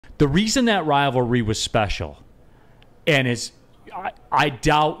The reason that rivalry was special, and is I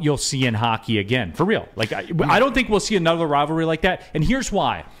doubt you'll see in hockey again, for real. Like I don't think we'll see another rivalry like that. And here's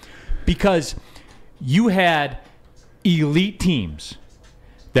why: because you had elite teams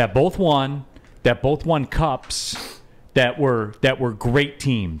that both won cups, that were great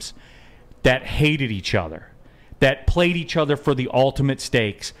teams, that hated each other, that played each other for the ultimate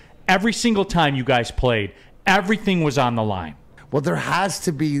stakes. Every single time you guys played, everything was on the line. Well, there has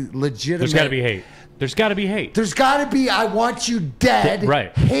to be legitimate. There's got to be hate. There's got to be hate. There's got to be I want you dead.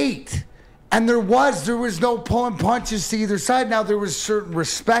 Right. Hate. And there was no pulling punches to either side. Now there was certain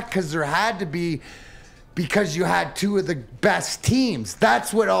respect because there had to be, because you had two of the best teams.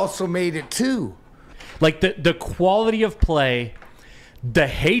 That's what also made it too. Like the quality of play, the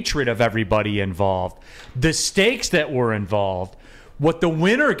hatred of everybody involved, the stakes that were involved, what the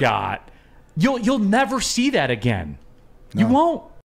winner got, you'll never see that again. No. You won't.